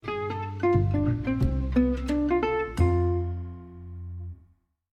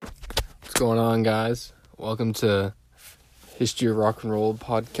going on, guys? Welcome to History of Rock and Roll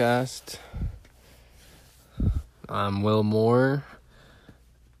podcast. I'm Will Moore,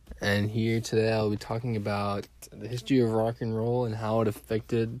 and here today I'll be talking about the history of rock and roll and how it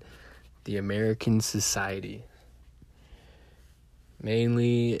affected the American society.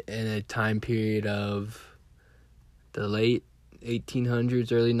 Mainly in a time period of the late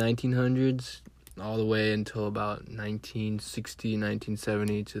 1800s, early 1900s, all the way until about 1960,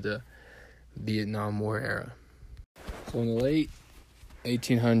 1970 to the Vietnam War era. So in the late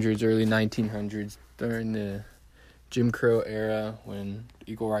 1800s, early 1900s, during the Jim Crow era, when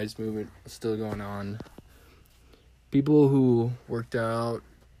the Equal Rights Movement was still going on, people who worked out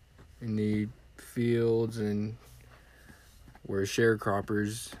in the fields and were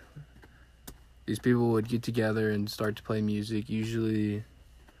sharecroppers, these people would get together and start to play music, usually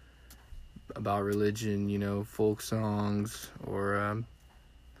about religion, folk songs or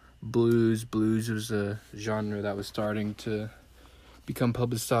blues. Blues was a genre that was starting to become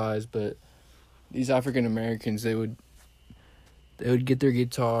publicized, but these African Americans, they would get their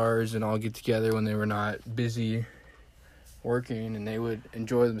guitars and all get together when they were not busy working, and they would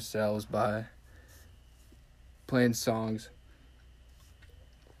enjoy themselves by playing songs.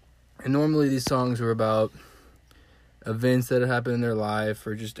 And normally these songs were about events that had happened in their life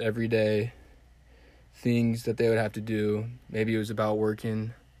or just everyday things that they would have to do. Maybe it was about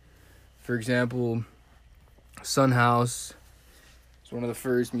working. For example, Son House was one of the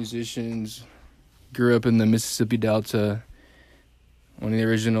first musicians, grew up in the Mississippi Delta, one of the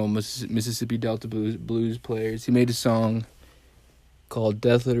original Mississippi Delta blues players. He made a song called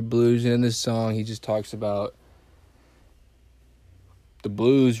Death Letter Blues, and in this song he just talks about the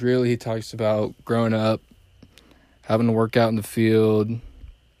blues, really. He talks about growing up, having to work out in the field.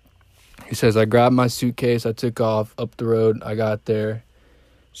 He says, I grabbed my suitcase, I took off up the road, I got there.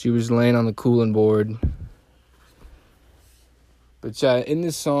 She was laying on the cooling board. But yeah, in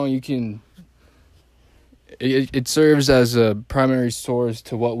this song, it serves as a primary source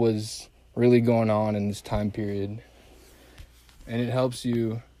to what was really going on in this time period. And it helps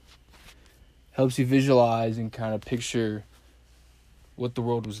you visualize and kind of picture what the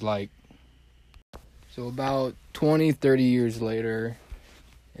world was like. So about 20, 30 years later,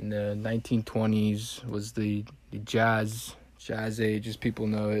 in the 1920s, was the jazz age, as people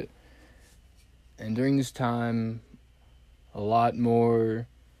know it. And during this time, a lot more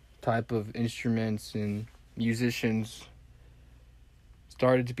type of instruments and musicians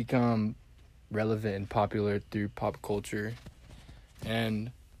started to become relevant and popular through pop culture.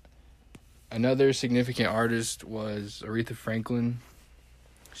 And another significant artist was Aretha Franklin.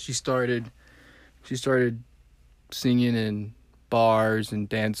 She started singing in bars and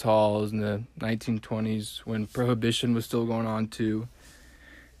dance halls in the 1920s when Prohibition was still going on too.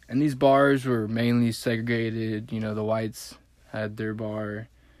 And these bars were mainly segregated. The whites had their bar,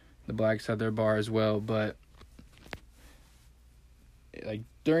 the blacks had their bar as well. But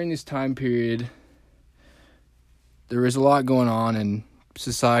during this time period, there was a lot going on, and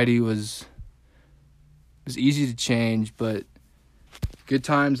society was easy to change, but good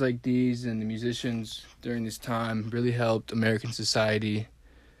times like these and the musicians during this time really helped American society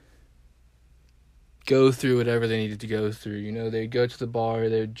go through whatever they needed to go through. They'd go to the bar,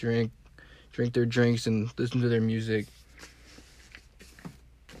 they'd drink their drinks and listen to their music.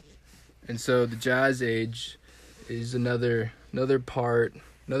 And so the jazz age is another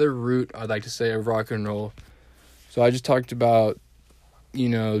root, I'd like to say, of rock and roll. So I just talked about,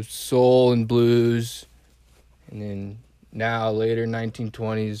 soul and blues, and then now, later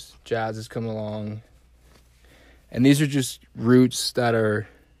 1920s, jazz has come along. And these are just roots that are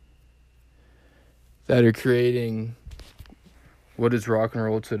creating what is rock and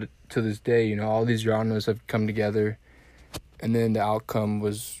roll to this day. All these genres have come together, and then the outcome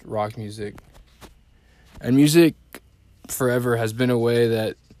was rock music. And music forever has been a way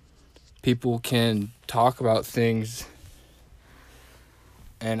that people can talk about things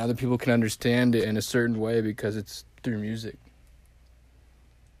and other people can understand it in a certain way because it's through music.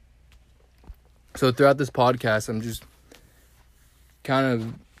 So throughout this podcast, I'm just kind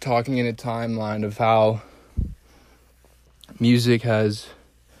of talking in a timeline of how music has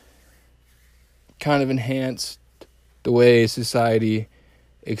kind of enhanced the way society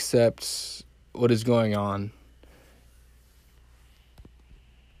accepts what is going on.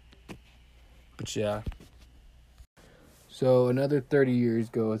 But yeah. So another 30 years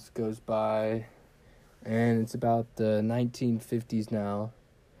goes by, and it's about the 1950s now,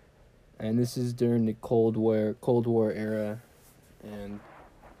 and this is during the Cold War era, and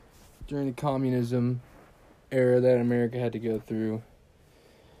during the communism era that America had to go through.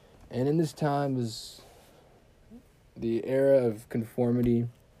 And in this time was the era of conformity.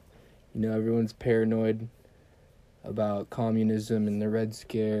 You know, everyone's paranoid about communism and the Red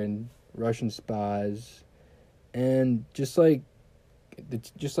Scare and Russian spies. And just like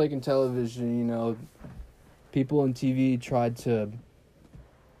in television, you know, people on TV tried to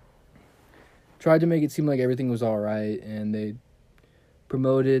make it seem like everything was all right, and they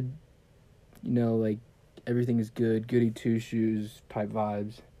promoted, you know, like everything is good, goody two shoes type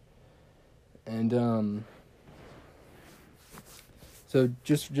vibes. And so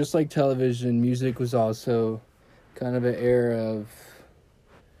just like television, music was also kind of an era of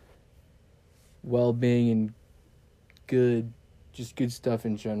well-being and just good stuff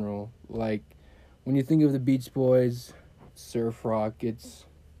in general. Like when you think of the Beach Boys, surf rock, it's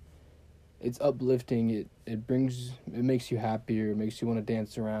uplifting. It makes you happier. It makes you want to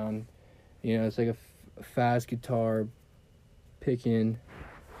dance around. You know, it's like a fast guitar picking.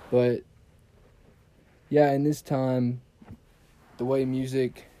 But yeah, in this time, the way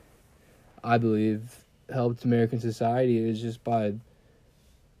music, I believe, helped American society is just by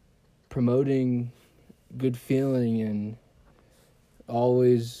promoting good feeling and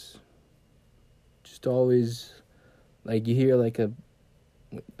always, like you hear like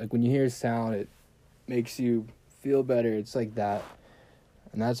when you hear a sound, it makes you feel better. It's like that.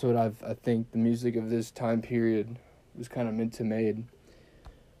 And that's what I think the music of this time period was kind of meant to made.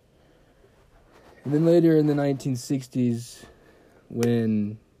 And then later in the 1960s,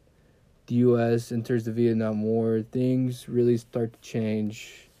 when the U.S. enters the Vietnam War, things really start to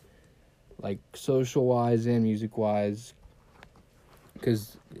change, like social-wise and music-wise.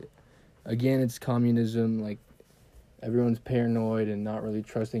 Because, again, it's communism, like, everyone's paranoid and not really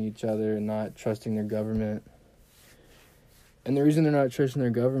trusting each other and not trusting their government. And the reason they're not trusting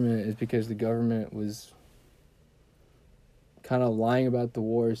their government is because the government was kind of lying about the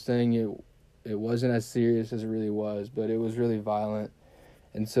war, saying it wasn't as serious as it really was, but it was really violent.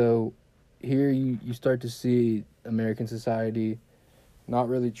 And so here you start to see American society not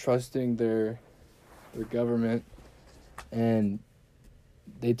really trusting their government, and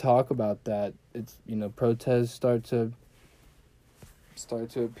they talk about that. It's, you know, protests start to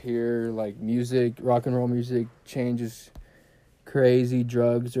appear, like music, rock and roll music changes crazy,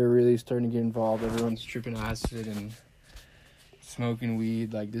 drugs are really starting to get involved, everyone's tripping acid and smoking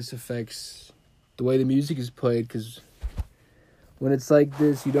weed. Like, this affects the way the music is played, because when it's like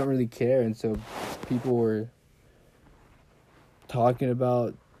this, you don't really care. And so people were talking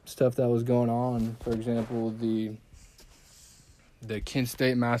about stuff that was going on. For example, the Kent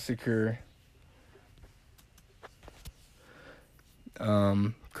State Massacre,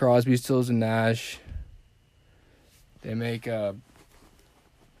 Crosby, Stills, and Nash, they make that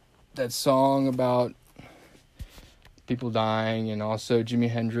song about people dying, and also Jimi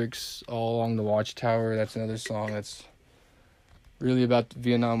Hendrix, All Along the Watchtower. That's another song that's really about the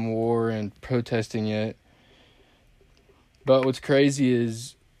Vietnam War and protesting it. But what's crazy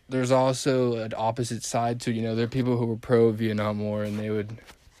is there's also an opposite side to, you know, there are people who were pro-Vietnam War, and they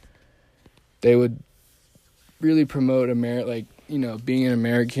would really promote like, you know, being an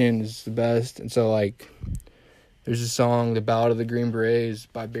American is the best. And so, like, there's a song, The Ballad of the Green Berets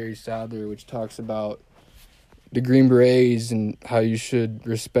by Barry Sadler, which talks about the Green Berets and how you should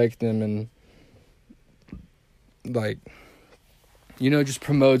respect them, and, like, you know, just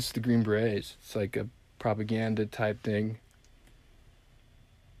promotes the Green Berets. It's like a propaganda type thing.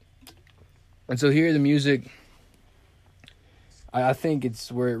 And so here the music, I think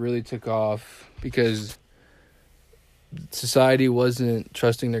it's where it really took off, because society wasn't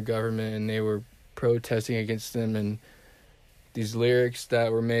trusting their government and they were protesting against them, and these lyrics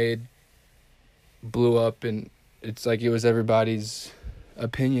that were made blew up, and it's like it was everybody's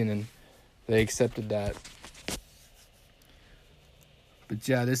opinion and they accepted that. But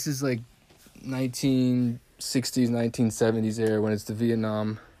yeah, this is like 1960s, 1970s era, when it's the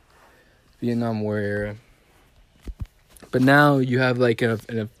Vietnam War era. But now you have like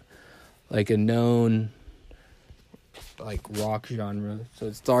a known like rock genre. So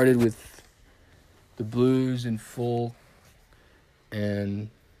it started with the blues and folk and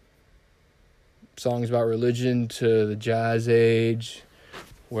songs about religion, to the jazz age,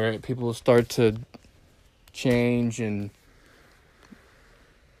 where people start to change and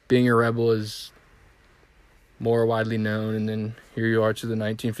being a rebel is more widely known. And then here you are to the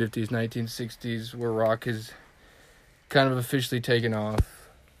 1950s, 1960s, where rock has kind of officially taken off.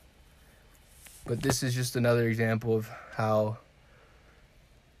 But this is just another example of how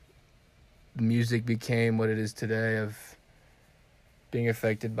music became what it is today, of being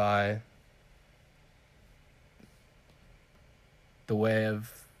affected by the way of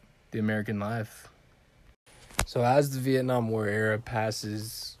the American life. So as the Vietnam War era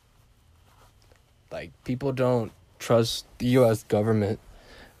passes, like, people don't trust the U.S. government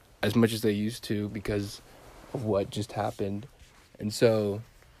as much as they used to because of what just happened. And so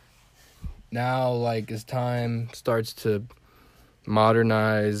now, like, as time starts to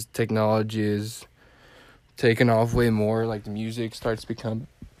modernize, technology is taking off way more, like, the music starts to become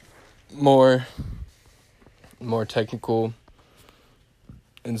more technical.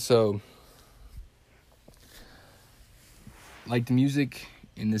 And so, like, the music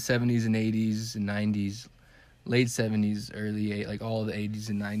in the 70s and 80s and 90s, late 70s, like, all the 80s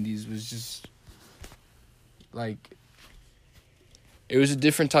and 90s was just, like, it was a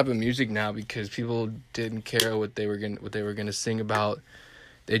different type of music now because people didn't care what they were gonna sing about.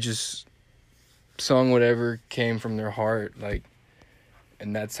 They just sung whatever came from their heart, like,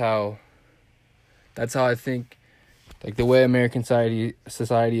 and that's how I think, like, the way American society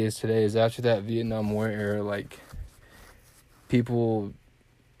is today is after that Vietnam War era. Like, people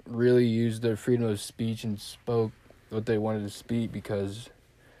really used their freedom of speech and spoke what they wanted to speak because,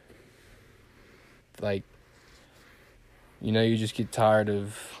 like, you know, you just get tired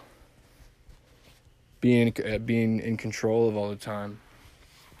of being in control of all the time.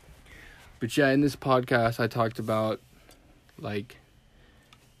 But yeah, in this podcast, I talked about, like,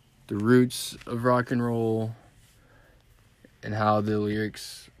 the roots of rock and roll and how the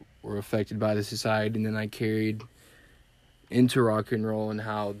lyrics were affected by the society, and then I carried into rock and roll and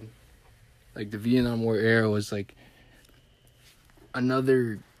how, like, the Vietnam War era was, like,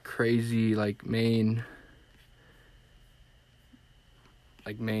 another crazy, like, main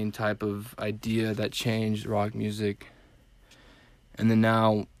type of idea that changed rock music. And then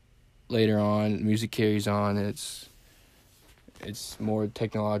now, later on, music carries on. It's more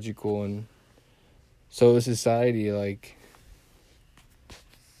technological, and so is society. Like,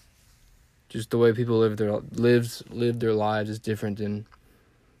 just the way people live their lives is different than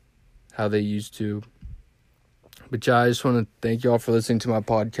how they used to. But yeah, I just want to thank y'all for listening to my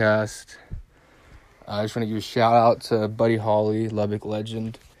podcast. I just want to give a shout out to Buddy Holly, Lubbock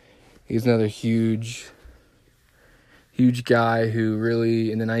legend. He's another huge guy who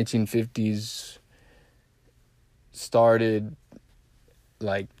really, in the 1950s, started,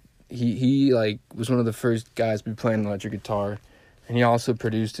 like, he like was one of the first guys to be playing electric guitar, and he also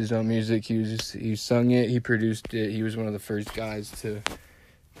produced his own music. He sung it, he produced it. He was one of the first guys to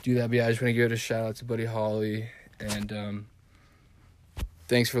do that. But yeah, I just want to give a shout out to Buddy Holly, and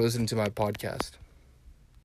thanks for listening to my podcast.